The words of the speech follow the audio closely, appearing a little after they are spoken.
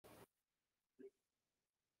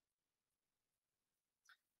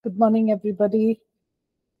Good morning, everybody.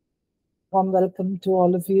 Warm welcome to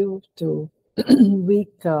all of you to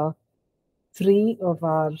week 3 of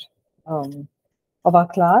our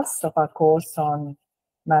class, of our course on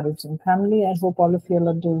marriage and family. I hope all of you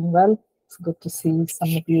are doing well. It's good to see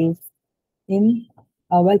some of you in.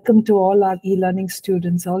 Welcome to all our e-learning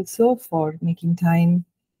students also for making time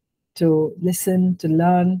to listen, to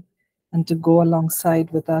learn, and to go alongside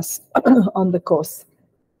with us on the course.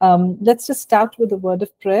 Let's just start with a word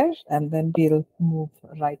of prayer and then we'll move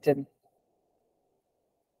right in.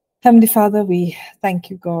 Heavenly Father, we thank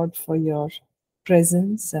you, God, for your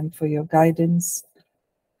presence and for your guidance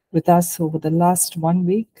with us over the last 1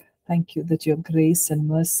 week. Thank you that your grace and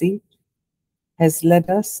mercy has led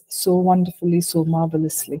us so wonderfully, so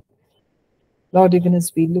marvelously. Lord, even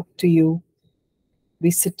as we look to you, we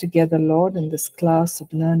sit together, Lord, in this class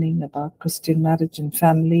of learning about Christian marriage and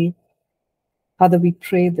family. Father, we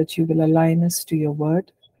pray that you will align us to your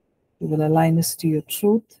word. You will align us to your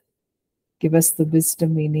truth. Give us the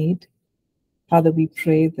wisdom we need. Father, we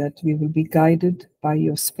pray that we will be guided by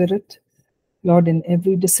your Spirit, Lord, in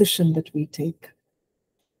every decision that we take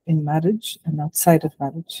in marriage and outside of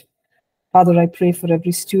marriage. Father, I pray for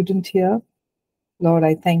every student here. Lord,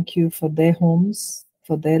 I thank you for their homes,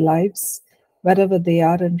 for their lives, wherever they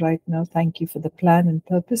are in right now. Thank you for the plan and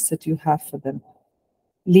purpose that you have for them.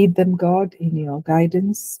 Lead them, God, in your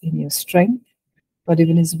guidance, in your strength. But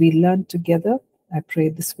even as we learn together, I pray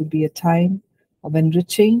this will be a time of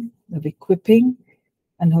enriching, of equipping,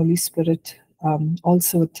 and Holy Spirit,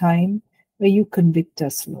 also a time where you convict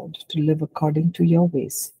us, Lord, to live according to your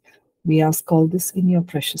ways. We ask all this in your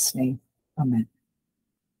precious name. Amen.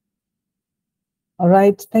 All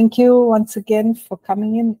right. Thank you once again for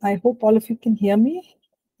coming in. I hope all of you can hear me,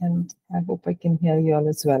 and I hope I can hear you all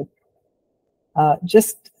as well.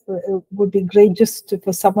 It would be great just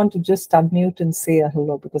for someone to just unmute and say a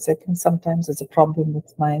hello, because I think sometimes there's a problem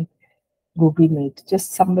with my Google Meet.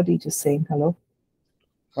 Just somebody just saying hello.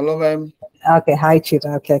 Hello, ma'am. Okay, hi,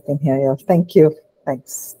 Chira. Okay, I can hear you. Thank you.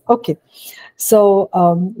 Thanks. Okay, so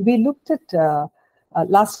we looked at,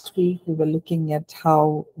 last week we were looking at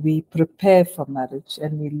how we prepare for marriage,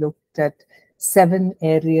 and we looked at 7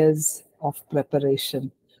 areas of preparation.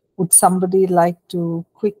 Would somebody like to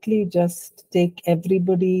quickly just take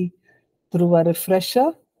everybody through a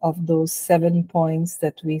refresher of those 7 points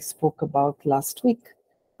that we spoke about last week?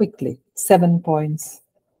 Quickly, 7 points.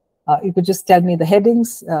 You could just tell me the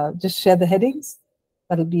headings, just share the headings.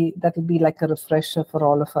 That'll be like a refresher for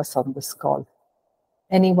all of us on this call.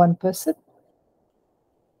 Any one person?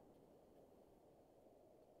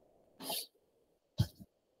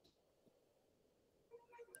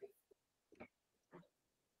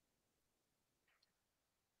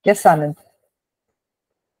 Yes, Anand.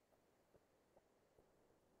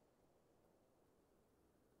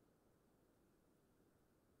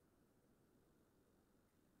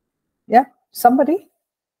 Yeah, somebody?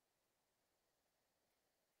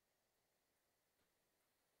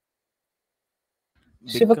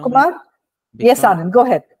 Shivakumar? Yes, Anand, go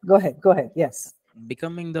ahead. Yes.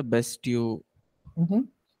 Becoming the best you. Mm-hmm.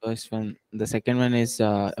 First one. The second one is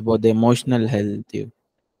about the emotional health you.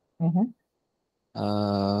 Mm-hmm.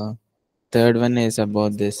 Third one is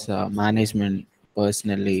about this management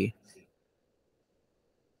personally.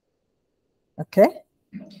 Okay.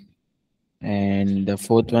 And the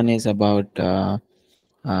fourth one is about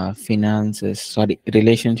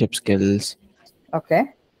relationship skills. Okay.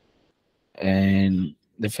 And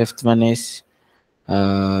the fifth one is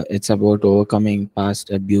it's about overcoming past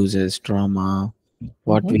abuses, trauma,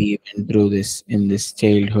 what we went through in this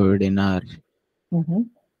childhood, in our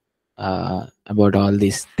about all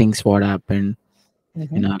these things what happened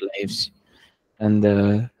in our lives. And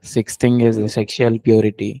the sixth thing is the sexual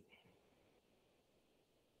purity.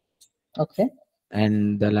 Okay.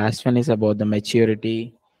 And the last one is about the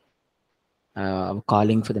maturity,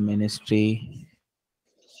 calling for the ministry.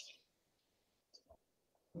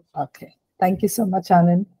 Okay. Thank you so much,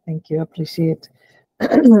 Anand. Thank you. Appreciate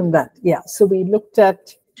that. Yeah. So we looked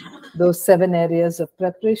at those 7 areas of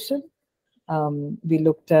preparation. We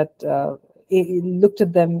looked at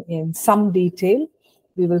them in some detail.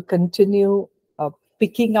 We will continue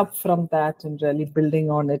picking up from that and really building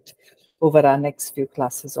on it over our next few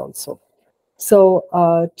classes also. So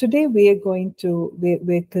today we're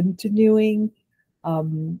continuing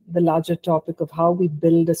the larger topic of how we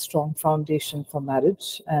build a strong foundation for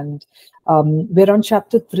marriage. And we're on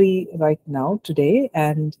chapter 3 right now today.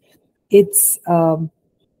 And it's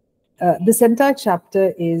this entire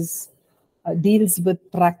chapter deals with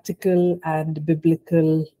practical and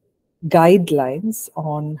biblical guidelines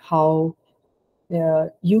on how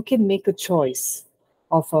you can make a choice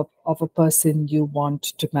of a person you want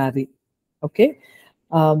to marry. Okay,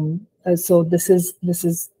 so this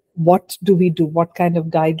is what do we do? What kind of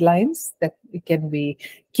guidelines that can we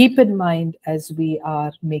keep in mind as we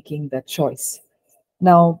are making that choice?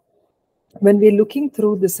 Now, when we're looking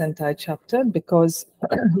through this entire chapter, because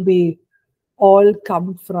we all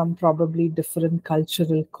come from probably different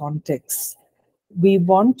cultural contexts, we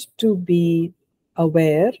want to be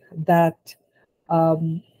aware that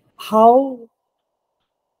how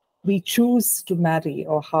we choose to marry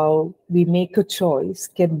or how we make a choice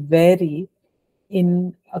can vary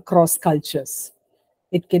in across cultures.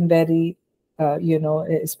 It can vary,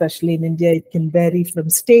 especially in India, it can vary from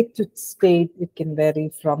state to state. It can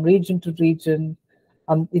vary from region to region.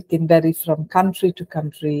 It can vary from country to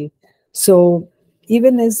country. So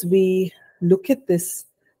even as we look at this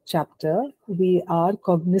chapter, we are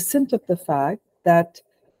cognizant of the fact that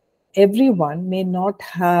everyone may not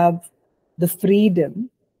have the freedom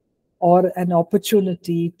or an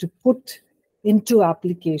opportunity to put into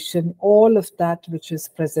application all of that which is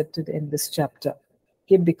presented in this chapter.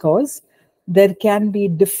 Okay, because there can be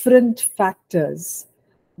different factors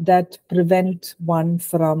that prevent one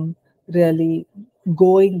from really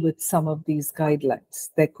going with some of these guidelines.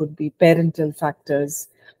 There could be parental factors,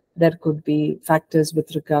 there could be factors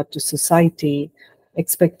with regard to society,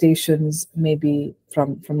 expectations maybe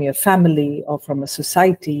from your family or from a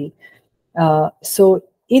society. So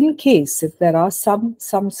in case if there are some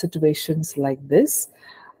situations like this,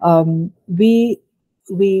 we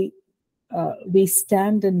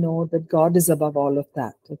stand and know that God is above all of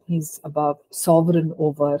that. That He's above, sovereign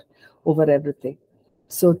over everything.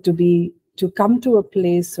 So to come to a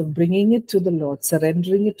place of bringing it to the Lord,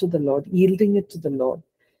 surrendering it to the Lord, yielding it to the Lord,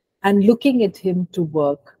 and looking at Him to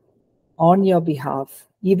work on your behalf,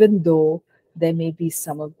 even though there may be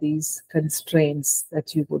some of these constraints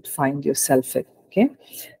that you would find yourself in. Okay,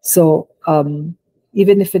 so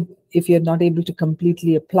even if you're not able to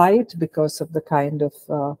completely apply it because of the kind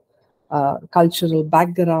of cultural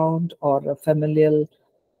background or a familial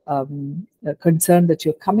concern that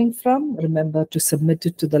you're coming from, remember to submit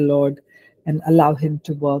it to the Lord and allow Him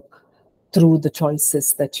to work through the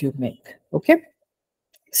choices that you make. Okay,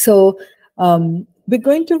 so we're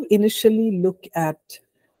going to initially look at,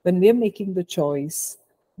 when we're making the choice,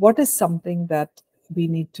 what is something that we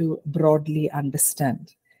need to broadly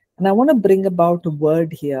understand. And I want to bring about a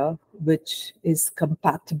word here, which is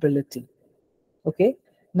compatibility. Okay.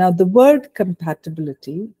 Now, the word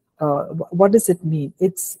compatibility, what does it mean?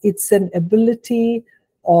 It's an ability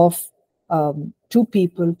of two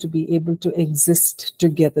people to be able to exist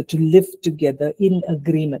together, to live together in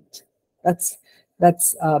agreement. It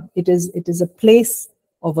is a place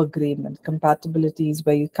of agreement. Compatibility is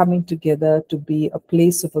where you're coming together to be a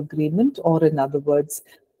place of agreement, or in other words,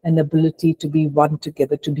 an ability to be one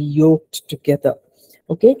together, to be yoked together.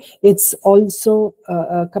 Okay, it's also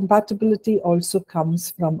compatibility also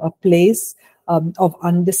comes from a place of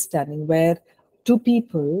understanding, where two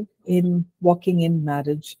people in walking in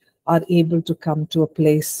marriage are able to come to a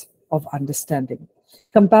place of understanding.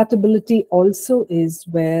 Compatibility also is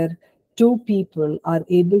where two people are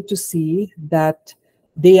able to see that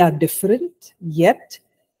they are different, yet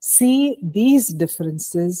see these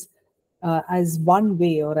differences as one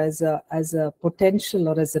way, or as a potential,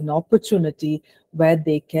 or as an opportunity where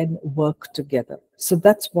they can work together. So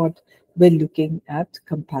that's what we're looking at,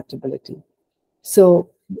 compatibility. So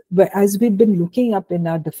as we've been looking up in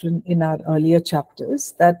our earlier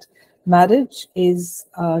chapters, that marriage is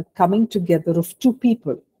coming together of two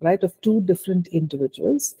people, right, of two different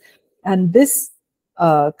individuals, and this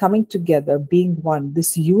coming together, being one,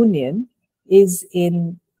 this union is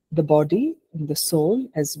in the body, in the soul,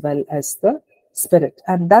 as well as the spirit,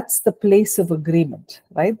 and that's the place of agreement,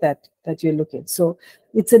 right, that you're looking at. So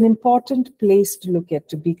it's an important place to look at,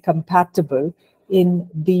 to be compatible in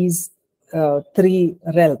these three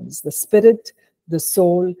realms: the spirit, the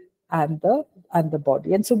soul, and the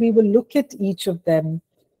body. And so we will look at each of them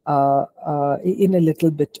in a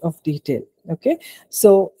little bit of detail. Okay,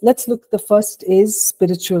 so let's look. The first is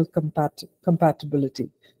spiritual compatibility.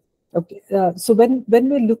 Okay, so when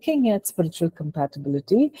we're looking at spiritual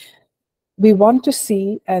compatibility, we want to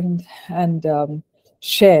see and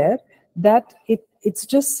share that it's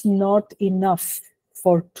just not enough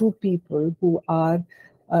for two people who are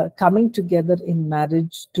coming together in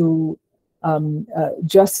marriage to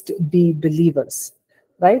just be believers,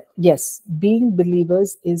 right? Yes, being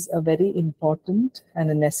believers is a very important and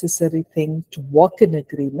a necessary thing to walk in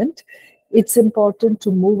agreement. It's important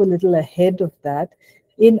to move a little ahead of that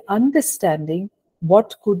in understanding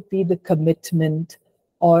what could be the commitment,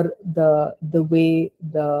 or the way,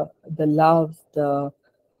 the love, the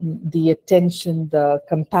the attention, the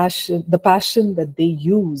compassion, the passion that they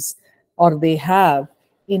use or they have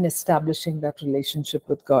in establishing that relationship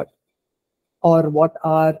with God, or what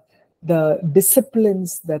are the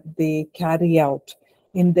disciplines that they carry out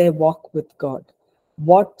in their walk with God.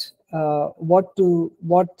 What do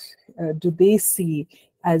they see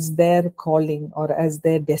as their calling or as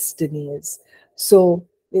their destiny is? So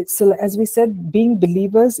as we said, being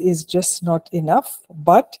believers is just not enough,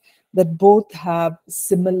 but that both have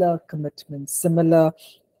similar commitments, similar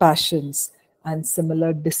passions, and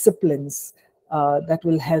similar disciplines that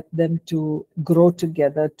will help them to grow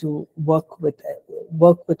together, to work with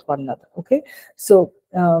one another. Okay, so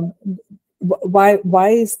why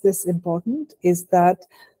is this important? Is that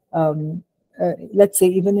let's say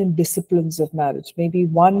even in disciplines of marriage, maybe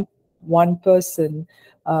one person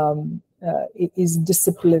is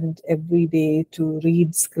disciplined every day to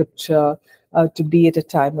read scripture, to be at a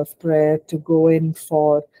time of prayer, to go in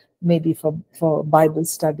for Bible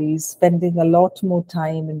studies, spending a lot more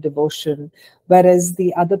time in devotion, whereas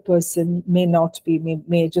the other person may not be,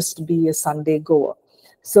 may just be a Sunday goer.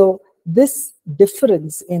 So this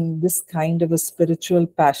difference in this kind of a spiritual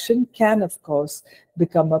passion can, of course,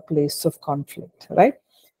 become a place of conflict, right?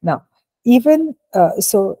 Now, even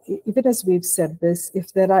as we've said this,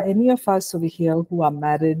 if there are any of us over here who are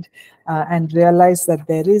married and realize that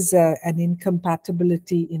there is an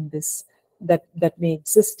incompatibility in this, that may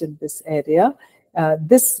exist in this area,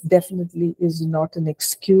 this definitely is not an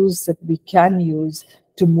excuse that we can use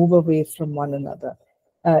to move away from one another.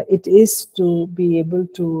 It is to be able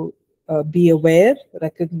to be aware,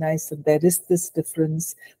 recognize that there is this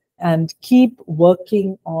difference, and keep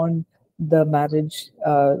working on the marriage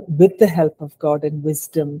with the help of God and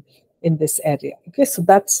wisdom in this area. Okay, so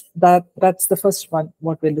that's the first one.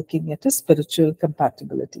 What we're looking at is spiritual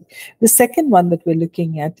compatibility. The second one that we're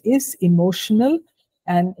looking at is emotional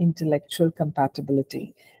and intellectual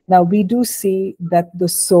compatibility. Now, we do see that the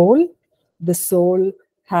soul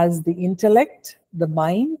has the intellect, the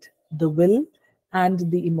mind, the will,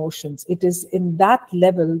 and the emotions. It is in that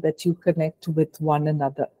level that you connect with one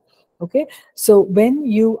another. Okay, so when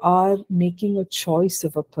you are making a choice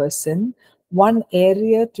of a person, one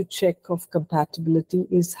area to check of compatibility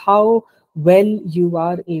is how well you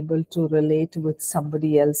are able to relate with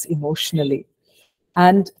somebody else emotionally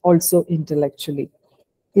and also intellectually.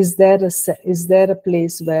 Is there a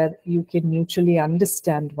place where you can mutually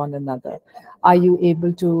understand one another? Are you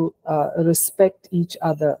able to respect each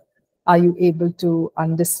other? Are you able to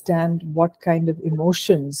understand what kind of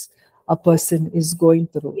emotions a person is going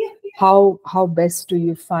through? How best do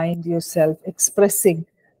you find yourself expressing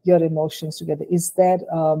your emotions together? Is there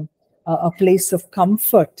a place of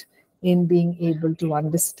comfort in being able to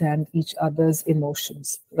understand each other's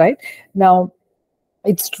emotions, right? Now,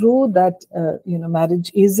 it's true that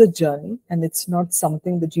marriage is a journey, and it's not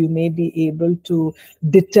something that you may be able to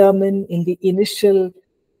determine in the initial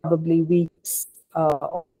probably weeks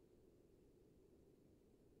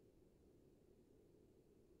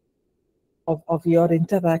of your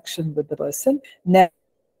interaction with the person. Never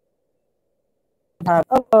have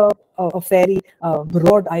a very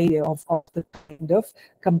broad idea of the kind of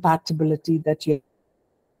compatibility that you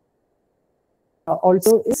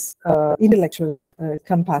also is intellectual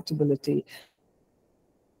compatibility.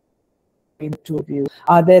 Two of you,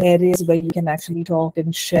 are there areas where you can actually talk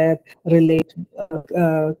and share, relate,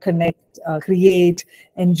 connect, create,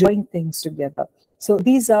 enjoying things together? So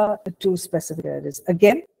these are the two specific areas.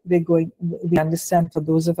 Again, we understand for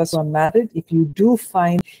those of us who are married, if you do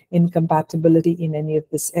find incompatibility in any of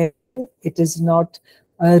this area, it is not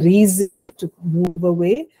a reason to move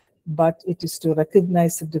away, but it is to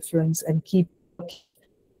recognize the difference and keep working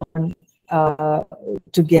on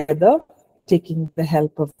together, taking the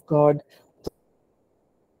help of God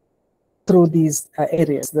through these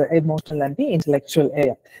areas, the emotional and the intellectual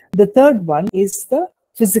area. The third one is the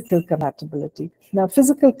physical compatibility. Now,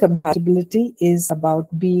 physical compatibility is about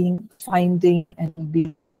finding and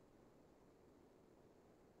being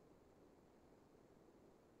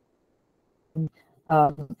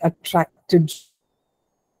attracted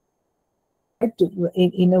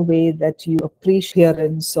in a way that you appreciate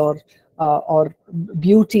appearance or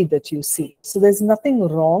beauty that you see. So there's nothing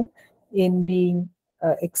wrong in being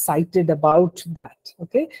excited about that.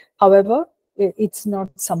 Okay. However, it's not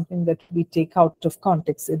something that we take out of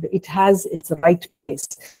context. It has its right place,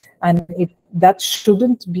 and that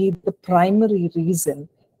shouldn't be the primary reason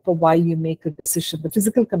for why you make a decision. The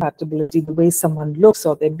physical compatibility, the way someone looks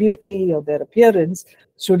or their beauty or their appearance,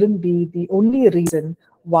 shouldn't be the only reason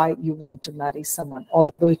why you want to marry someone,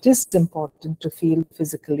 although it is important to feel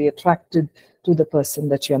physically attracted to the person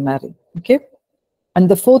that you're marrying. Okay. And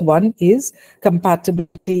the fourth one is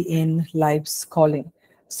compatibility in life's calling.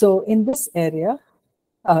 So in this area,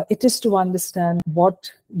 it is to understand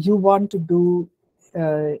what you want to do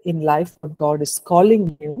in life, what God is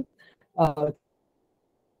calling you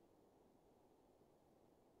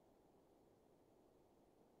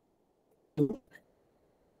to,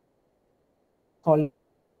 calling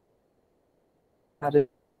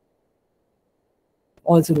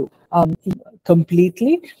also do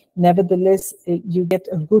completely. Nevertheless, you get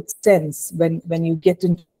a good sense when you get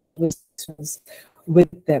into conversations with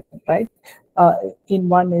them, right? In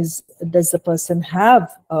one is, does the person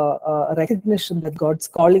have a recognition that God's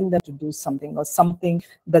calling them to do something, or something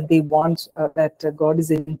that they want, that God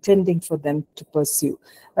is intending for them to pursue,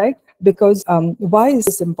 right? Because why is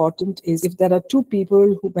this important is, if there are two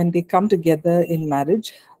people who, when they come together in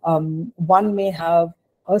marriage, one may have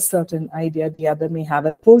a certain idea, the other may have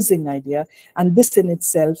an opposing idea, and this in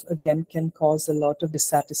itself again can cause a lot of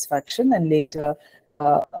dissatisfaction and later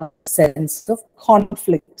a sense of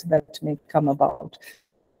conflict that may come about.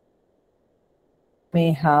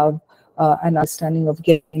 May have an understanding of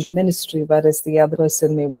getting ministry, whereas the other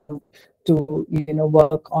person may want to,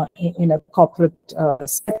 work on in a corporate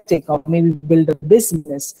setting, or maybe build a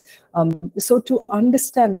business. So to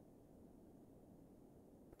understand,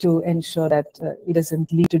 to ensure that it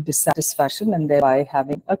doesn't lead to dissatisfaction and thereby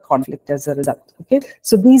having a conflict as a result. Okay,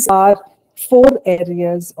 so these are 4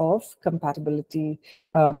 areas of compatibility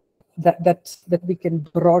that we can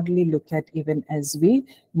broadly look at even as we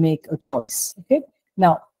make a choice. Okay,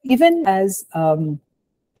 now even as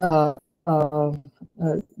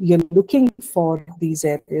you're looking for these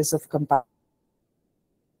areas of compatibility,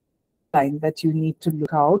 that you need to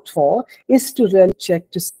look out for is to really check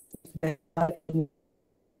to see if there are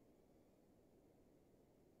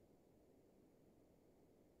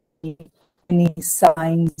any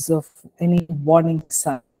signs of any warning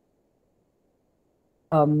signs,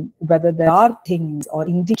 whether there are things or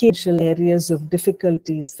indication areas of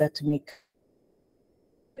difficulties that make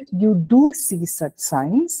you do see such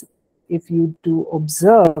signs. If you do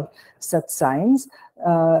observe such signs,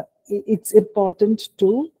 it's important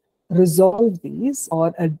to resolve these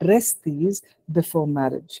or address these before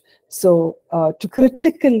marriage. So to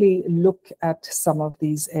critically look at some of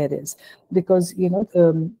these areas, because with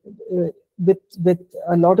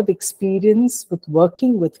a lot of experience with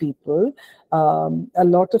working with people, a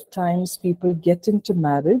lot of times people get into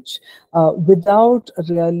marriage without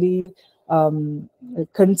really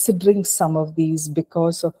considering some of these,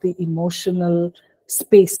 because of the emotional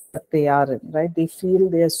space that they are in, right? They feel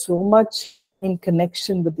they are so much in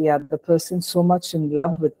connection with the other person, so much in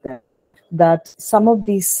love with them, that some of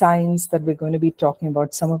these signs that we're going to be talking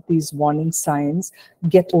about, some of these warning signs,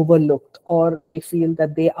 get overlooked, or they feel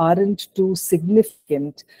that they aren't too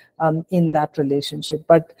significant in that relationship.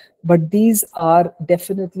 But these are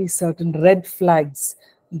definitely certain red flags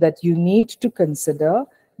that you need to consider,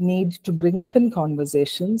 need to bring in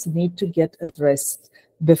conversations, need to get addressed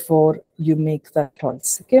before you make that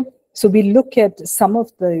choice. Okay, so we look at some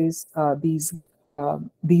of these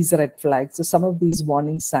red flags, so some of these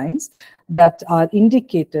warning signs that are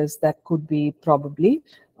indicators that could be probably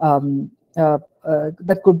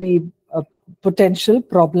that could be potential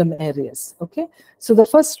problem areas. Okay, so the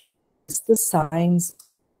first is the signs.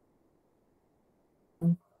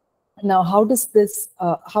 Now, how does this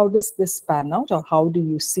pan out, or how do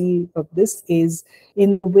you see of this, is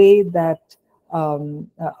in the way that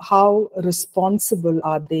how responsible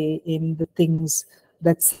are they in the things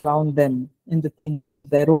that surround them, in the things of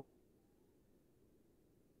their own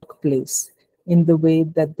workplace, in the way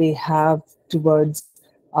that they have towards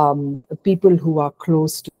people who are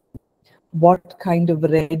close to them. What kind of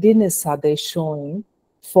readiness are they showing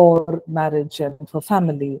for marriage and for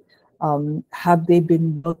family? Have they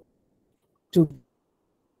been working to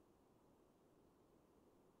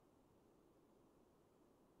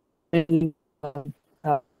uh,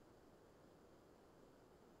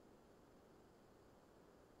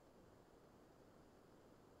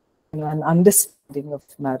 an understanding of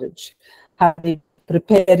marriage? Have they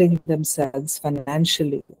preparing themselves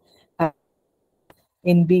financially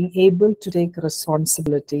in being able to take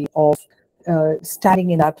responsibility of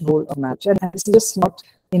standing in that role of marriage? And it's just not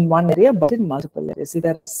in one area, but in multiple areas. If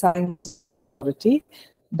there are signs of authority,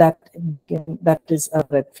 that is a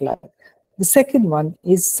red flag. The second one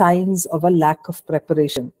is signs of a lack of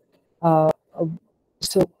preparation.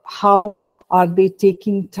 So how are they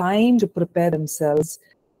taking time to prepare themselves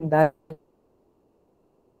in that?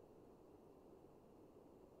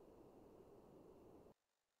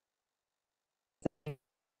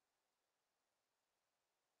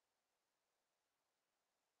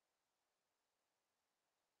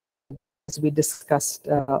 we discussed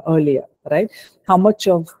earlier, right? How much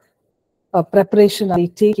of preparation are we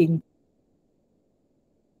taking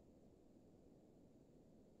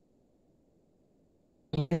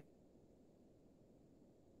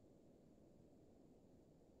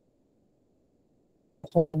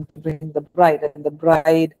home to bring the bride, and the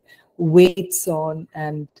bride waits on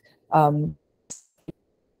and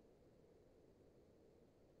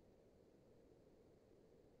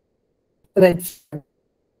red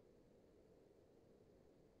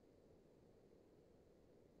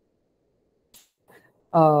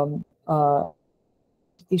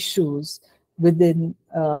issues within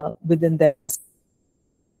their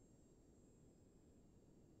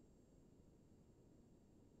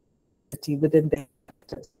city, within their.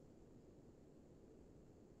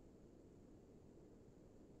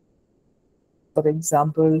 For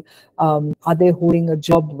example, are they holding a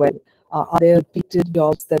job well? Are there repeated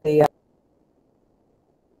jobs that they are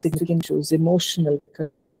significant issues, emotional?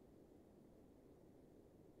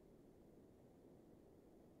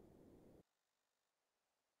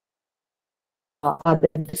 Are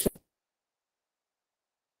there different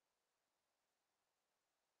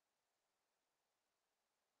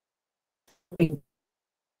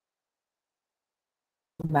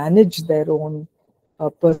manage their own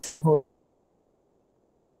personhood?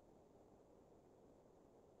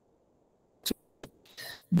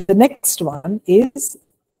 The next one is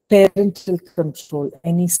parental control.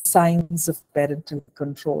 Any signs of parental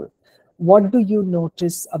control? What do you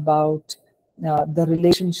notice about the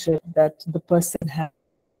relationship that the person has?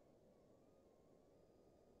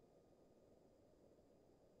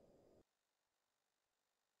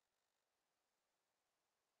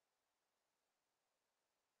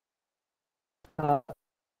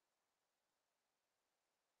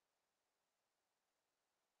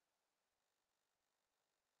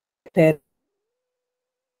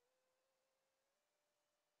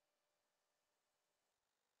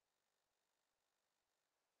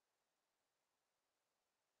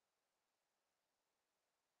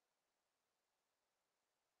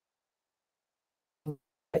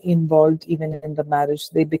 Involved even in the marriage,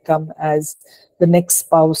 they become as the next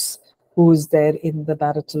spouse who is there in the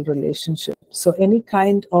marital relationship. So any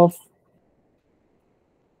kind of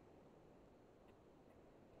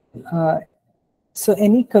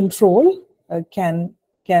any control can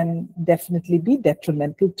definitely be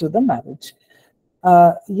detrimental to the marriage.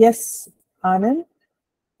 Yes, Anand,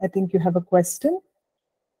 I think you have a question.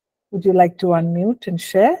 Would you like to unmute and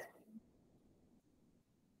share?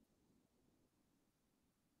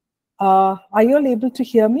 Are you all able to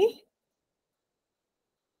hear me?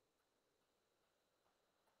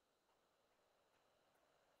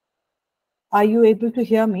 Are you able to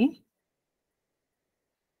hear me?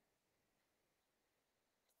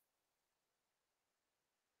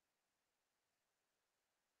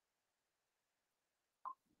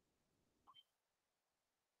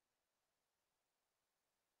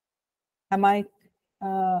 Am I,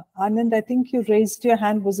 Anand, I think you raised your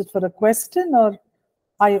hand. Was it for a question or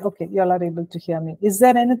okay, you all are able to hear me. Is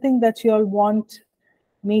there anything that you all want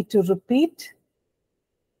me to repeat?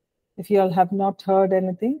 If you all have not heard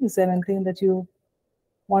anything, is there anything that you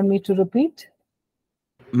want me to repeat?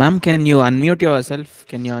 Ma'am, can you unmute yourself?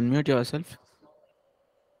 Can you unmute yourself?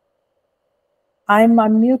 I'm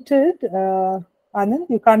unmuted. Anand,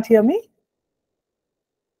 you can't hear me?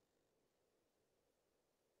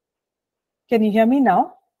 Can you hear me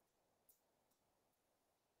now?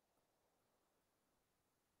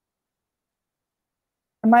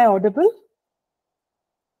 Am I audible?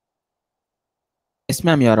 Yes,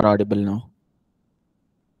 ma'am, you're audible now.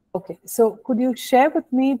 Okay, so could you share with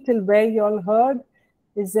me till where you all heard?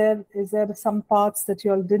 Is there some parts that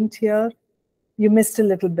you all didn't hear? You missed a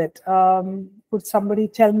little bit. Could somebody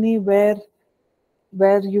tell me where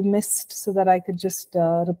you missed so that I could just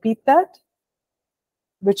repeat that?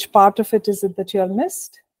 Which part of it is it that you all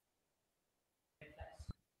missed?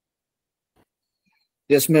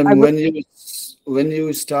 Yes, ma'am. When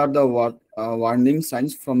you start the warning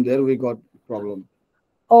signs, from there we got problem.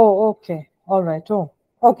 Oh, okay. All right. Oh,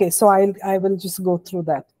 okay. So I will just go through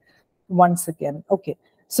that once again. Okay.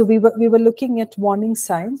 So we were looking at warning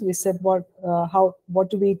signs. We said what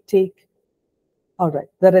do we take? All right.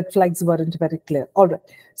 The red flags weren't very clear. All right.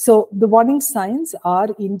 So the warning signs are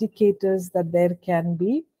indicators that there can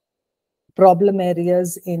be problem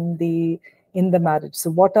areas in the marriage. So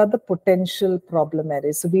what are the potential problem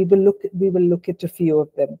areas? So we will look at a few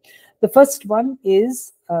of them. The first one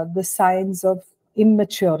is the signs of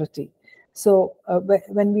immaturity. So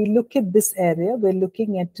when we look at this area, we're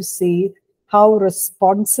looking at to see how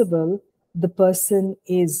responsible the person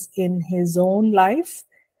is in his own life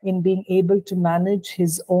in being able to manage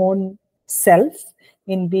his own self,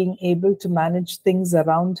 in being able to manage things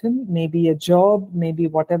around him, maybe a job, maybe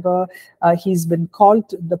whatever he's been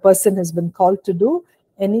called, the person has been called to do,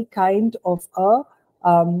 any kind of a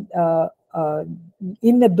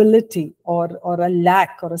inability or a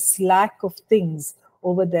lack or a slack of things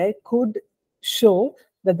over there could show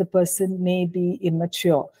that the person may be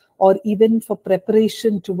immature. Or even for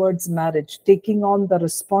preparation towards marriage, taking on the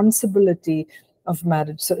responsibility of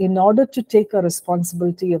marriage. So in order to take a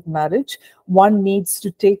responsibility of marriage, one needs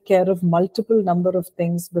to take care of multiple number of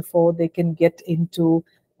things before they can get into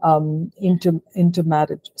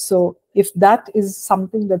marriage. So if that is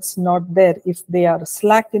something that's not there, if they are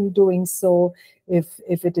slack in doing so, if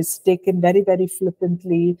it is taken very, very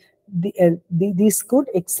flippantly, these could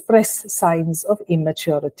express signs of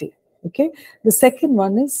immaturity. Okay. The second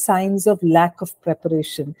one is signs of lack of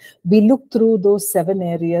preparation. We looked through those 7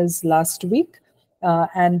 areas last week.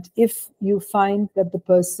 And if you find that the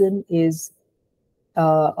person is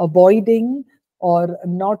avoiding or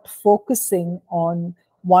not focusing on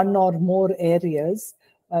one or more areas,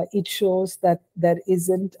 it shows that there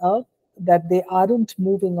isn't that they aren't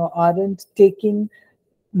moving or aren't taking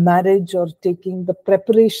marriage or taking the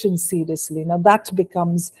preparation seriously. Now that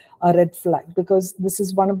becomes a red flag, because this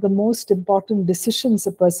is one of the most important decisions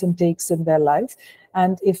a person takes in their life.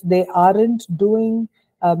 And if they aren't doing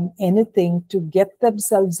anything to get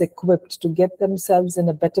themselves equipped, to get themselves in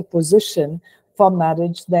a better position for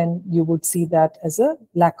marriage, then you would see that as a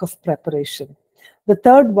lack of preparation. The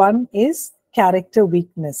third one is character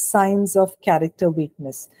weakness, signs of character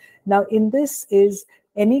weakness. Now in this is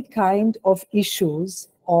any kind of issues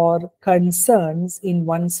or concerns in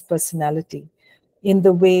one's personality, in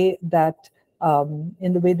the way that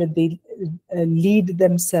they lead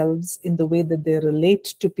themselves, in the way that they relate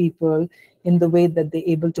to people, in the way that they're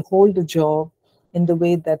able to hold a job, in the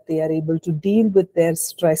way that they are able to deal with their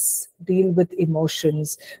stress, deal with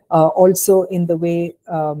emotions, also in the way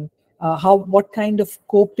what kind of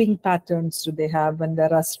coping patterns do they have when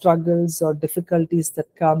there are struggles or difficulties that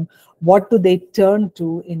come? What do they turn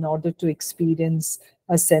to in order to experience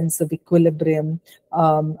a sense of equilibrium?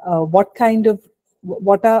 What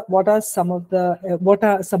are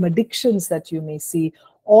some addictions that you may see?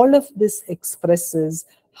 All of this expresses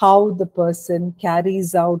how the person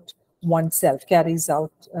carries out oneself, carries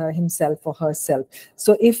out himself or herself.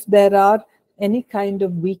 So if there are any kind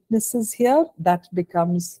of weaknesses here, that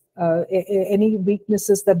becomes any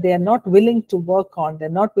weaknesses that they are not willing to work on, they're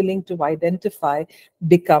not willing to identify,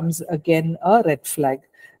 becomes again a red flag.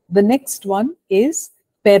 The next one is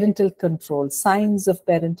parental control, signs of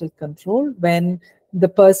parental control, when the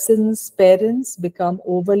person's parents become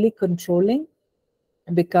overly controlling,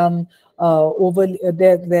 become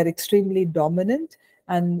they're extremely dominant,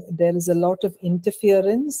 and there is a lot of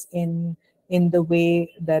interference in the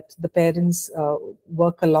way that the parents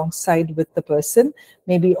work alongside with the person.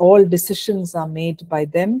 Maybe all decisions are made by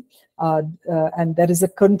them, and there is a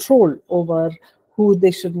control over who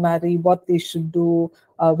they should marry, what they should do,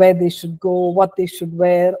 where they should go, what they should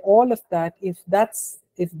wear, all of that. If that's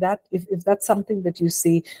something that you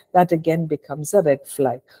see, that again becomes a red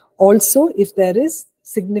flag. Also, if there is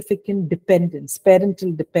significant dependence,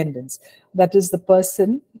 parental dependence, that is, the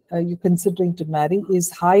person you're considering to marry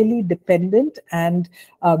is highly dependent and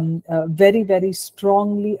very, very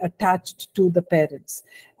strongly attached to the parents.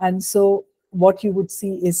 And so what you would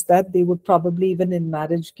see is that they would probably, even in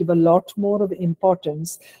marriage, give a lot more of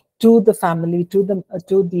importance to the family, to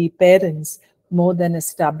the parents, more than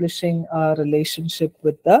establishing a relationship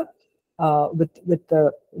with the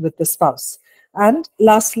spouse. And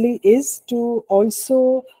lastly is to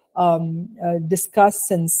also discuss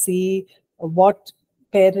and see what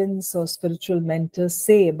parents or spiritual mentors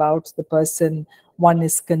say about the person one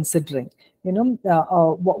is considering. You know,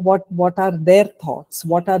 what are their thoughts?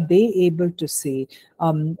 What are they able to see?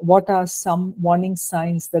 What are some warning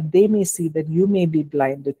signs that they may see that you may be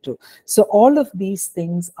blinded to? So all of these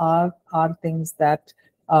things are things that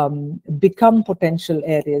become potential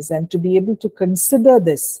areas, and to be able to consider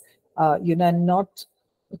this, and not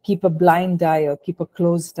keep a blind eye or keep a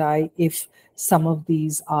closed eye if some of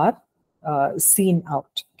these are seen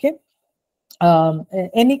out. Okay.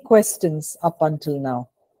 Any questions up until now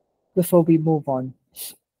before we move on?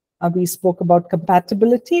 We spoke about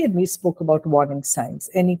compatibility and we spoke about warning signs.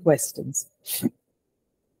 Any questions?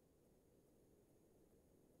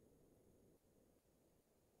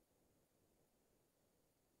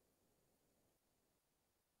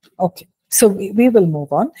 Okay. So we will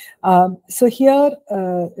move on. So here,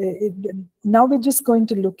 now we're just going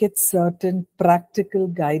to look at certain practical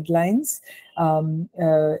guidelines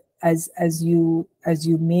as you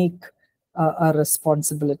make our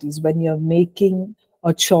responsibilities, when you're making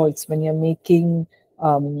a choice, when you're making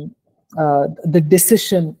the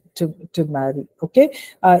decision to marry. Okay,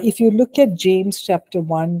 if you look at James chapter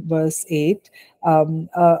 1 verse 8,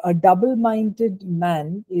 a double-minded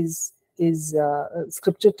man is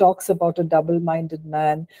scripture talks about a double-minded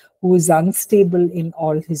man who is unstable in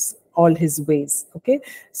all his ways. Okay,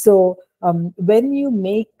 so when you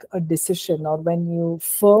make a decision, or when you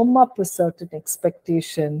firm up a certain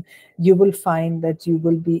expectation, you will find that you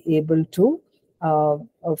will be able to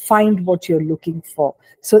find what you're looking for.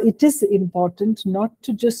 So it is important not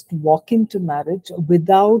to just walk into marriage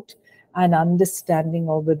without an understanding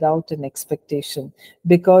or without an expectation,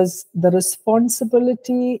 because the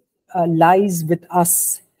responsibility lies with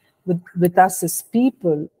us, with us as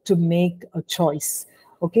people, to make a choice.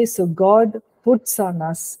 Okay, so God puts on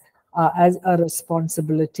us as a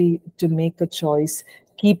responsibility to make a choice,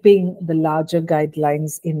 keeping the larger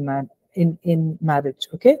guidelines in marriage.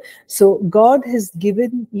 Okay, so God has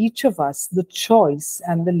given each of us the choice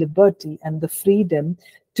and the liberty and the freedom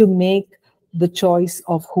to make the choice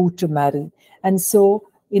of who to marry. And so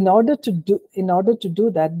in order to do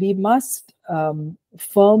that, we must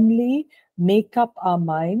firmly make up our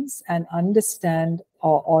minds and understand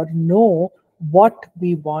or know what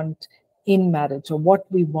we want in marriage, or what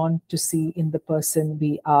we want to see in the person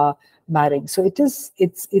we are marrying. So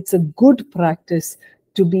it's a good practice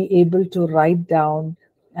to be able to write down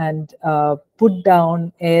and put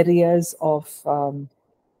down areas of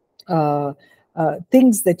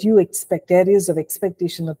things that you expect, areas of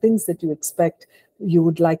expectation, or things that you expect you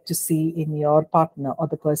would like to see in your partner or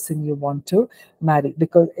the person you want to marry.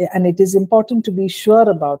 And it is important to be sure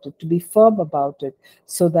about it, to be firm about it,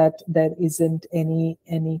 so that there isn't any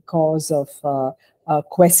cause of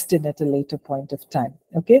question at a later point of time.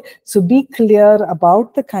 Okay, so be clear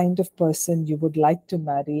about the kind of person you would like to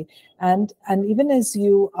marry, and even as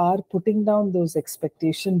you are putting down those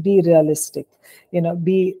expectations, be realistic.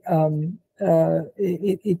 Be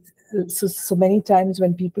so many times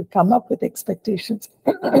when people come up with expectations,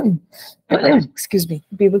 excuse me,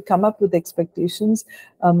 people come up with expectations,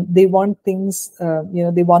 they want things,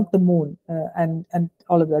 they want the moon, and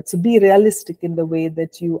all of that. So be realistic in the way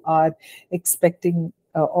that you are expecting,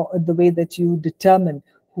 or the way that you determine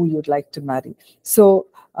who you'd like to marry. So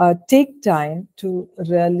take time to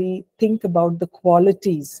really think about the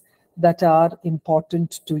qualities that are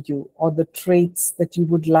important to you, or the traits that you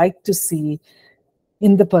would like to see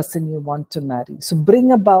in the person you want to marry. So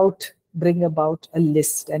bring about a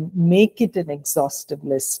list and make it an exhaustive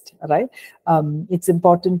list, right? It's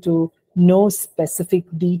important to know specific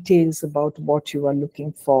details about what you are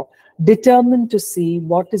looking for. Determine to see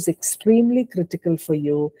what is extremely critical for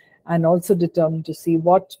you, and also determine to see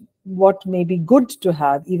what may be good to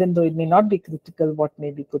have, even though it may not be critical, what may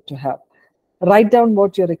be good to have. Write down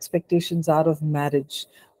what your expectations are of marriage.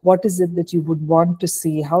 What is it that you would want to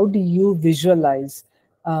see? How do you visualize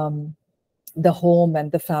the home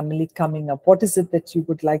and the family coming up? What is it that you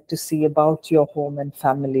would like to see about your home and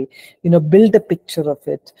family? Build a picture of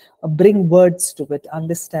it, bring words to it,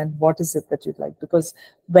 understand what is it that you'd like. Because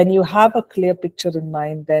when you have a clear picture in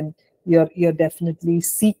mind, then you're definitely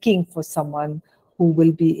seeking for someone who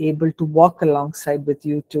will be able to walk alongside with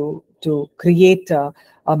you to create a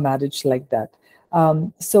marriage like that.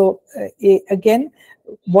 Again,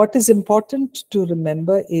 what is important to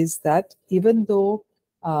remember is that even though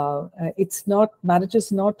marriage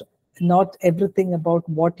is not everything about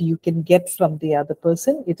what you can get from the other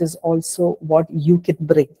person, it is also what you can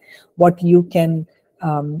bring, what you can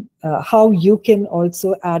how you can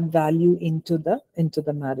also add value into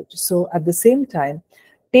the marriage. So at the same time,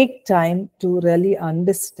 take time to really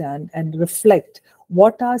understand and reflect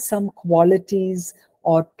what are some qualities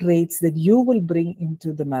or traits that you will bring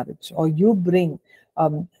into the marriage, or you bring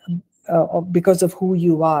because of who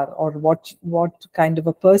you are, or what kind of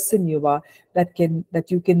a person you are, that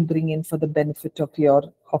you can bring in for the benefit of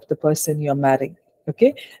the person you're marrying.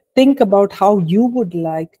 Okay, think about how you would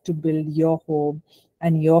like to build your home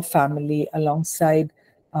and your family alongside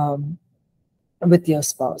with your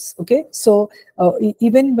spouse. Okay, so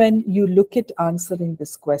even when you look at answering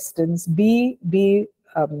these questions, be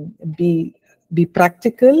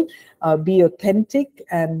practical, be authentic,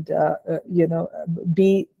 and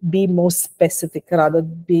be more specific rather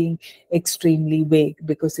than being extremely vague,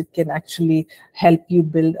 because it can actually help you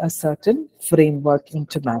build a certain framework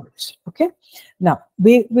into marriage. Okay, now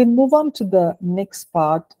we'll move on to the next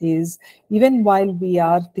part. Is even while we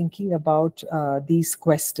are thinking about these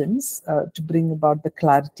questions to bring about the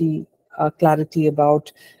clarity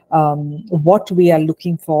about what we are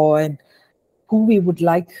looking for, and who we would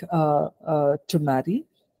like to marry,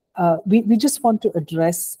 we just want to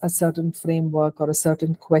address a certain framework or a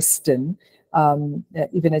certain question,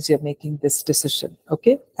 even as you're making this decision.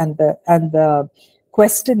 Okay, and the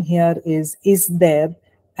question here is there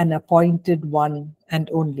an appointed one and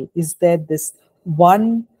only? Is there this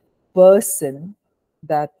one person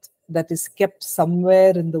that is kept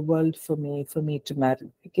somewhere in the world for me to marry?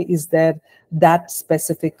 Okay, is there that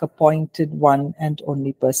specific appointed one and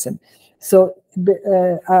only person? So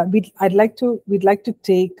we'd like to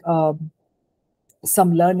take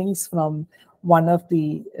some learnings from one of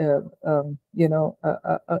the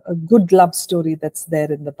a good love story that's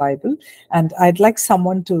there in the Bible, and I'd like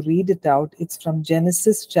someone to read it out. It's from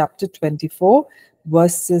Genesis chapter 24,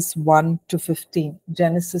 verses 1 to 15.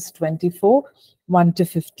 Genesis 24, 1 to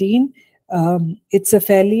 15. It's a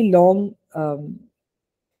fairly long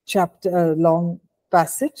chapter, long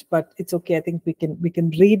passage, but it's okay. I think we can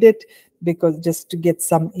read it, because just to get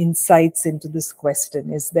some insights into this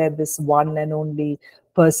question: is there this one and only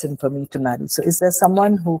person for me to marry? So is there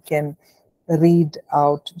someone who can read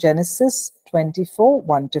out Genesis 24,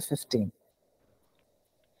 1 to 15?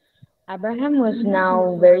 Abraham was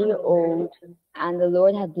now very old, and the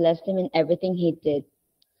Lord had blessed him in everything he did.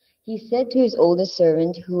 He said to his oldest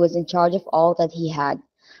servant, who was in charge of all that he had,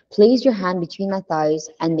 "Place your hand between my thighs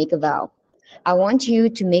and make a vow. I want you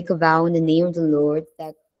to make a vow in the name of the Lord,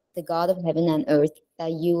 that the God of heaven and earth,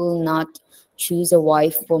 that you will not choose a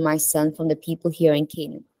wife for my son from the people here in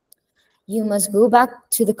Canaan. You must go back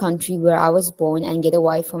to the country where I was born and get a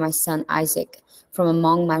wife for my son Isaac from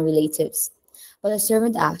among my relatives." But the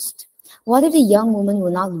servant asked, "What if the young woman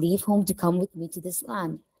will not leave home to come with me to this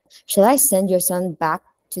land? Shall I send your son back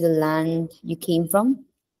to the land you came from?"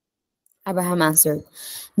 Abraham answered,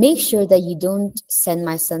 "Make sure that you don't send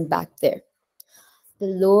my son back there. The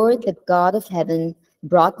Lord, the God of heaven,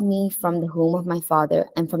 brought me from the home of my father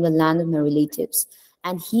and from the land of my relatives,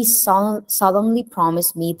 and he solemnly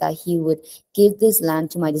promised me that he would give this land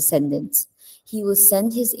to my descendants. He will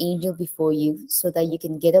send his angel before you so that you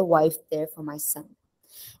can get a wife there for my son.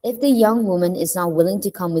 If the young woman is not willing to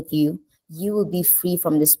come with you, you will be free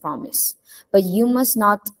from this promise. But you must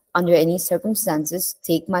not, under any circumstances,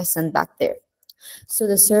 take my son back there." So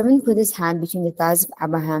the servant put his hand between the thighs of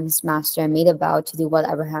Abraham, his master, and made a vow to do what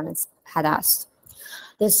Abraham had asked.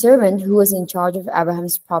 The servant, who was in charge of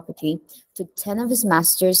Abraham's property, took 10 of his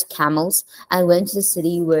master's camels and went to the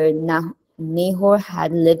city where Nahor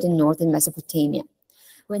had lived in northern Mesopotamia.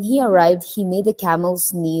 When he arrived, he made the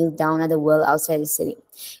camels kneel down at a well outside the city.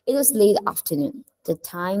 It was late afternoon, the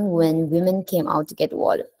time when women came out to get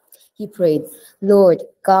water. He prayed, "Lord,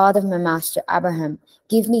 God of my master Abraham,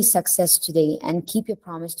 give me success today and keep your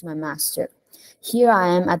promise to my master. Here I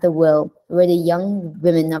am at the well, where the young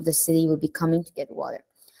women of the city will be coming to get water.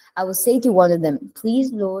 I will say to one of them,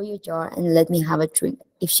 'Please lower your jar and let me have a drink.'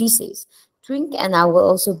 If she says, 'Drink, and I will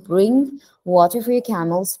also bring water for your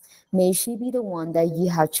camels,' may she be the one that you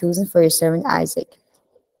have chosen for your servant Isaac.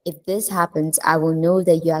 If this happens, I will know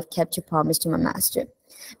that you have kept your promise to my master."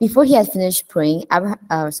 Before he had finished praying,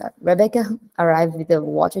 Rebecca arrived with a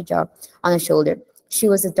water jar on her shoulder. She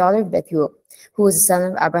was the daughter of Bethuel, who was the son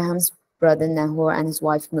of Abraham's brother Nahor and his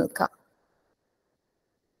wife Milcah.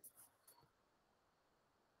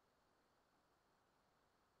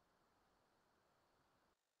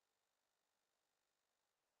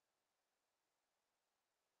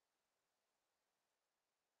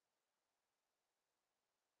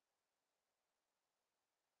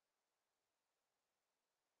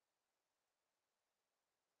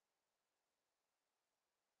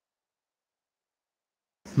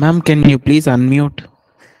 Ma'am, can you please unmute?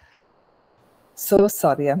 So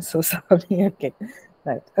sorry, I'm so sorry. Okay,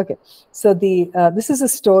 right. Okay, so this is a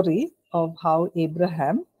story of how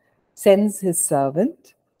Abraham sends his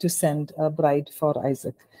servant to send a bride for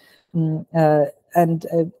Isaac. And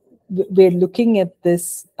we're looking at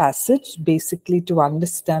this passage basically to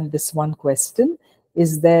understand this one question: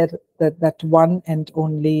 is there that one and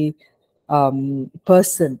only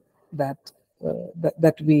person that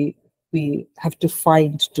we have to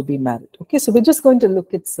find to be married? Okay, so we're just going to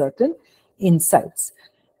look at certain insights.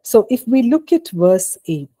 So if we look at verse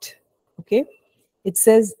 8, okay, it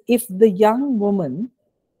says, "If the young woman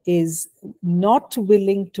is not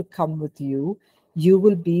willing to come with you, you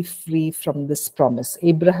will be free from this promise."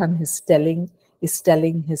 Abraham is telling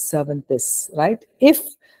his servant this, right?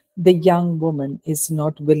 If the young woman is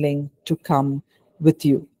not willing to come with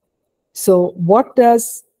you. So what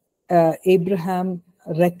does Abraham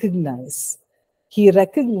recognize? He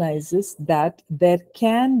recognizes that there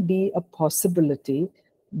can be a possibility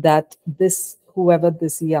that whoever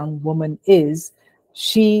this young woman is,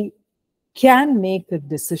 she can make a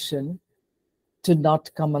decision to not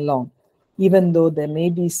come along. Even though there may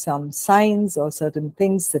be some signs or certain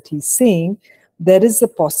things that he's saying, there is a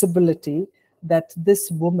possibility that this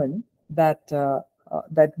woman that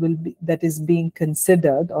is being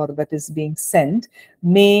considered or that is being sent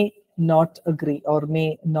may not agree or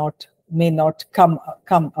may not come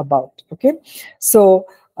about. Okay, so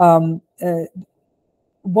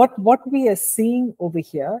what we are seeing over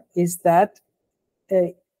here is that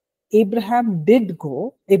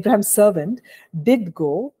Abraham's servant did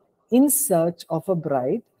go in search of a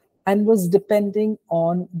bride and was depending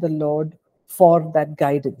on the Lord for that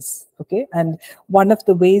guidance. Okay, and one of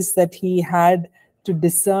the ways that he had to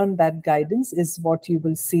discern that guidance is what you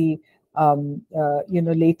will see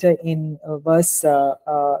later in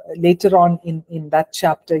later on in that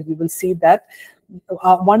chapter. You will see that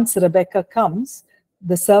once Rebecca comes,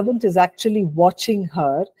 the servant is actually watching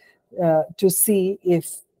her to see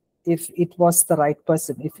if it was the right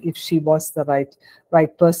person, if she was the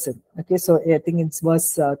right person. Okay, so I think it's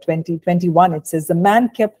verse 21. It says, the man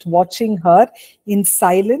kept watching her in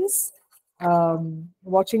silence,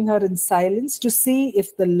 to see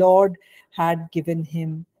if the Lord had given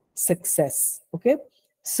him success. Okay,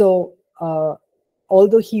 so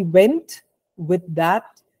although he went with that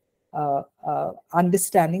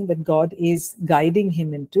understanding that God is guiding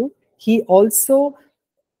him into, he also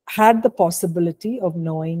had the possibility of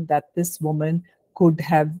knowing that this woman would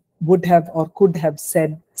have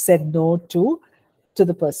said no to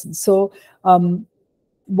the person. So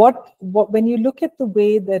when you look at the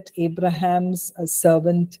way that Abraham's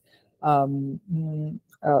servant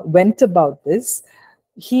went about this,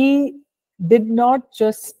 he did not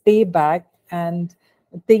just stay back and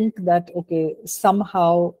think that, okay,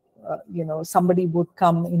 somehow somebody would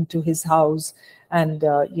come into his house and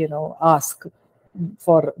ask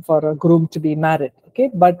for a groom to be married.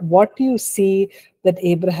 Okay, but what you see that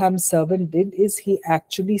Abraham's servant did is he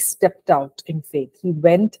actually stepped out in faith. He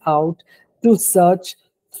went out to search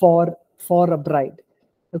for a bride.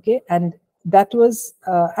 Okay, and that was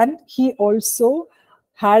and he also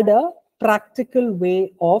had a practical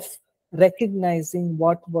way of recognizing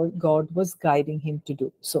what God was guiding him to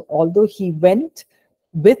do. So although he went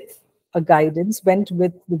with a guidance, went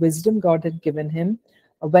with the wisdom God had given him,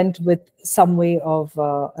 went with some way of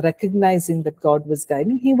recognizing that God was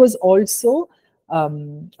guiding, he was also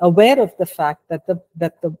aware of the fact that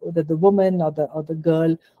the woman or the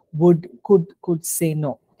girl could say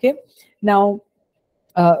no. Okay, now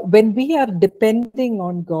when we are depending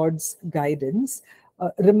on God's guidance,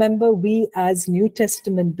 remember, we as New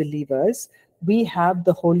Testament believers, we have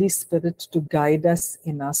the Holy Spirit to guide us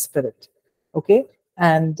in our spirit. Okay,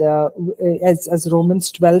 and as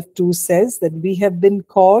Romans 12:2 says, that we have been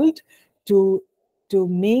called to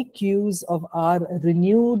make use of our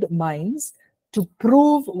renewed minds to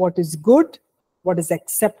prove what is good, what is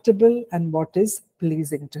acceptable, and what is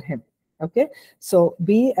pleasing to him. Okay, so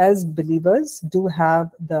we as believers do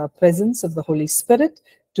have the presence of the Holy Spirit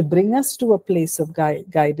to bring us to a place of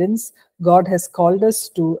guidance. God has called us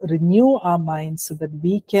to renew our minds so that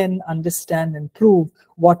we can understand and prove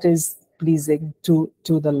what is pleasing to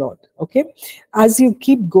the Lord. Okay, as you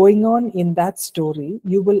keep going on in that story,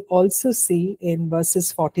 you will also see in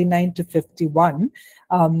verses 49 to 51,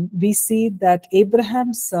 we see that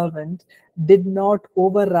Abraham's servant did not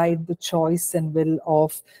override the choice and will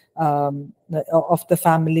of the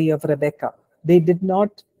family of Rebecca. He did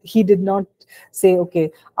not say,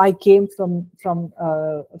 okay, I came from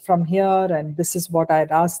here and this is what I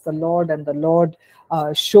had asked the Lord, and the Lord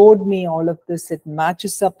showed me all of this. It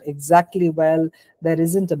matches up exactly well. There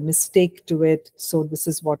isn't a mistake to it. So this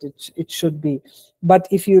is what it should be. But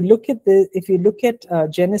if you look at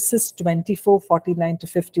Genesis 24:49 to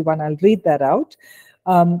 51, I'll read that out.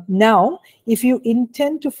 Now, if you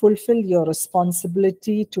intend to fulfill your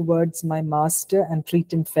responsibility towards my master and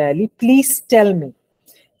treat him fairly, please tell me.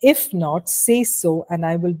 If not, say so, and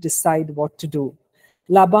I will decide what to do.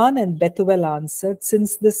 Laban and Bethuel answered,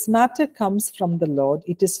 since this matter comes from the Lord,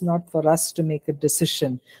 it is not for us to make a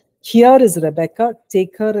decision. Here is Rebekah,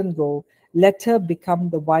 take her and go. Let her become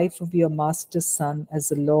the wife of your master's son, as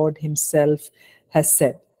the Lord himself has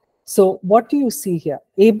said. So what do you see here?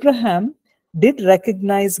 Abraham did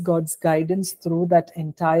recognize God's guidance through that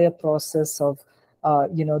entire process of,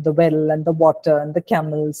 the well and the water and the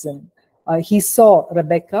camels, and he saw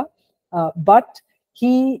Rebecca, but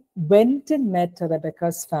he went and met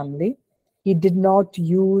Rebecca's family. He did not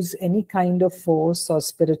use any kind of force or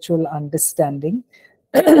spiritual understanding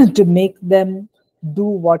to make them do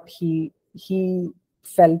what he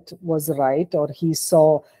felt was right or he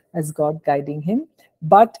saw as God guiding him.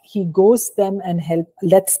 but he goes them and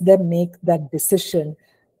lets them make that decision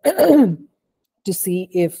to see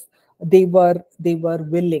if they were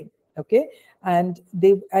willing. Okay, and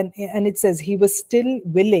it says he was still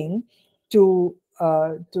willing to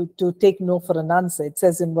take no for an answer. It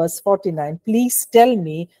says in verse 49, please tell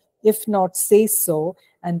me, if not, say so,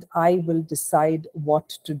 and I will decide what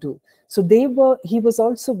to do. So he was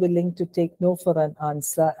also willing to take no for an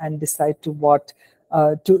answer and decide to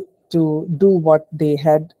do what they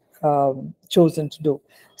had chosen to do.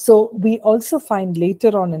 So we also find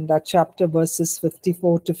later on in that chapter, verses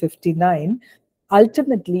 54 to 59,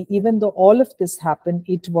 ultimately, even though all of this happened,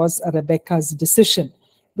 it was Rebecca's decision.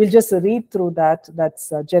 We'll just read through that.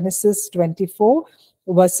 That's Genesis 24,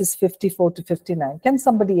 verses 54 to 59. Can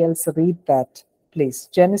somebody else read that, please?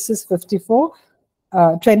 Genesis 24,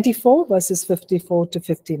 24, verses 54 to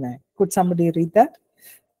 59. Could somebody read that?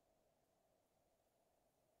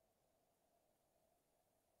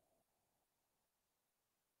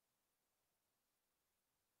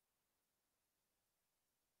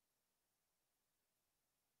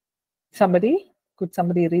 Somebody? Could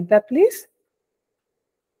somebody read that, please?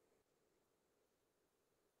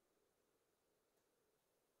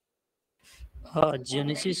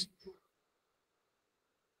 Genesis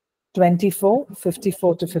 24,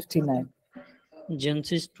 54 to 59.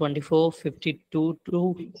 Genesis 24, 52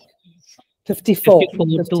 to 54.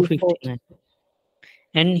 54 to 59.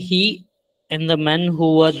 And he and the men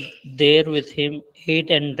who were there with him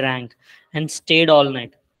ate and drank and stayed all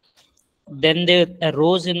night. Then they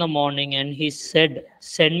arose in the morning, and he said,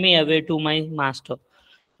 send me away to my master.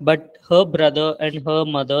 But her brother and her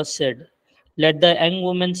mother said, let the young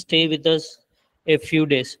woman stay with us a few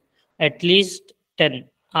days, at least 10.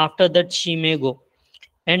 After that she may go.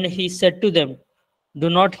 And he said to them, do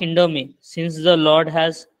not hinder me, since the Lord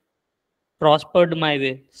has prospered my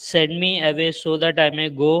way. Send me away so that I may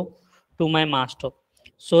go to my master.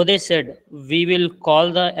 So they said, we will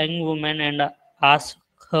call the young woman and ask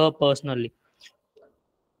her personally.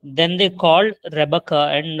 Then they called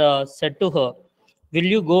Rebekah and said to her, will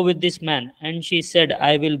you go with this man? And she said,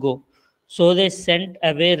 I will go. So they sent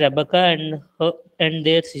away Rebekah and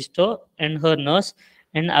their sister and her nurse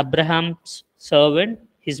and Abraham's servant,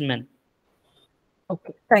 his men.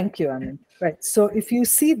 Okay, thank you, Anand. Right. So if you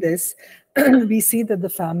see this, we see that the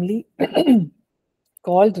family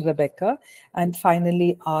called Rebecca and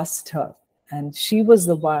finally asked her. And she was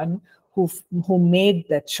the one who made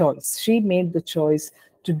that choice. She made the choice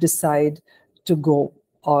to decide to go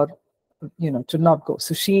or, to not go.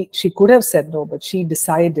 So she could have said no, but she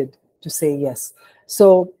decided to say yes.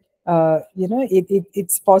 So,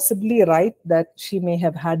 it's possibly right that she may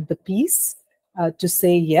have had the peace to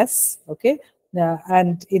say yes, okay?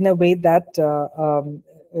 And in a way that,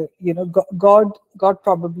 God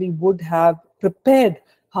probably would have prepared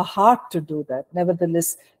her heart to do that.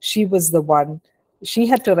 Nevertheless, she was the one. She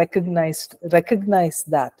had to recognize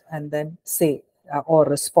that and then say or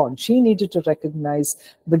respond. She needed to recognize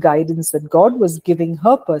the guidance that God was giving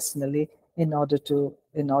her personally in order to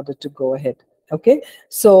go ahead. Okay,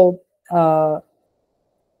 so so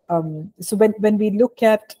when we look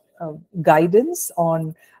at guidance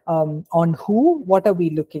on what are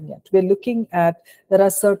we looking at? We're looking at, there are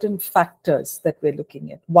certain factors that we're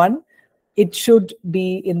looking at. One, it should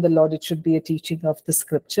be in the Lord. It should be a teaching of the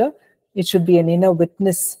scripture. It should be an inner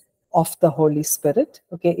witness of the Holy Spirit.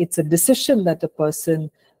 Okay, it's a decision that a person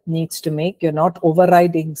needs to make. You're not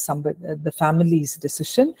overriding the family's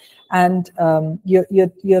decision, and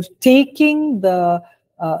you're taking the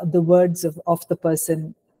words of the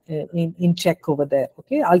person in check over there.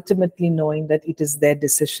 Okay, ultimately knowing that it is their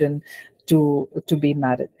decision to be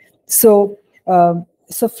married. So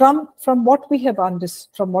so from what we have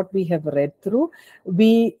understood, from what we have read through,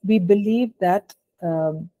 we believe that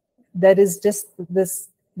there is just this.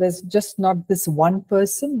 There's just not this one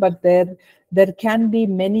person, but there can be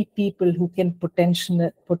many people who can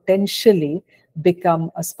potentially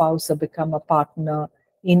become a spouse or become a partner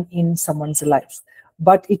in someone's life.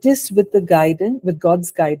 But it is with the guidance, with God's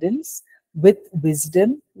guidance, with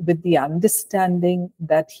wisdom, with the understanding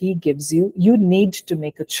that He gives you. You need to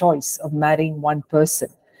make a choice of marrying one person.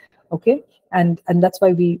 Okay, and that's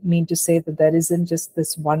why we mean to say that there isn't just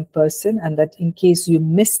this one person, and that in case you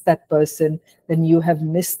miss that person, then you have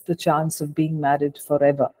missed the chance of being married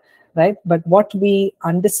forever, right? But what we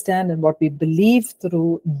understand and what we believe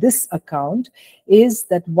through this account is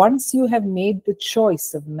that once you have made the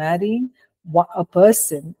choice of marrying a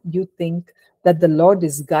person you think that the Lord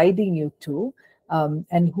is guiding you to,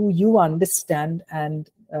 and who you understand and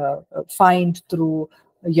find through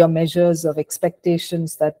your measures of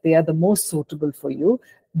expectations that they are the most suitable for you,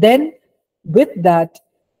 then with that,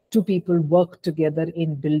 two people work together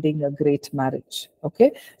in building a great marriage.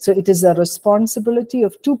 Okay, so it is a responsibility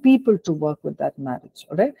of two people to work with that marriage.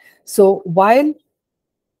 All right, so while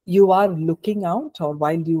you are looking out, or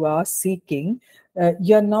while you are seeking,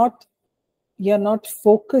 you're not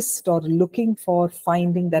focused or looking for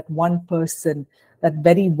finding that one person, that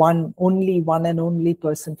very one and only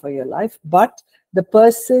person for your life, but the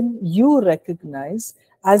person you recognize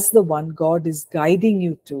as the one God is guiding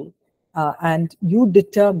you to, and you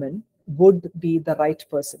determine would be the right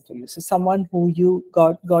person for you. So someone who you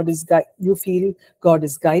feel God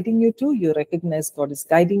is guiding you to, you recognize God is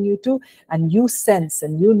guiding you to, and you sense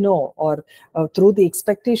and you know, or through the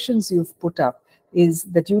expectations you've put up, is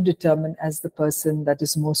that you determine as the person that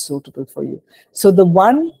is most suitable for you. So the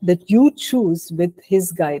one that you choose with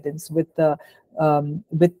his guidance, with the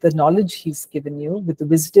knowledge he's given you, with the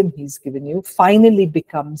wisdom he's given you, finally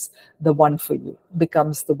becomes the one for you,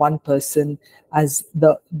 becomes the one person, as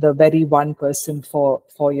the very one person for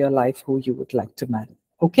your life who you would like to marry.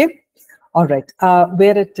 Okay, all right.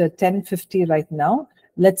 We're at 10:50 right now.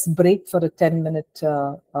 Let's break for a 10-minute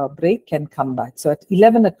break and come back. So at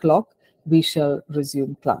 11 o'clock we shall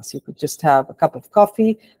resume class. You could just have a cup of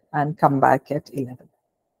coffee and come back at 11.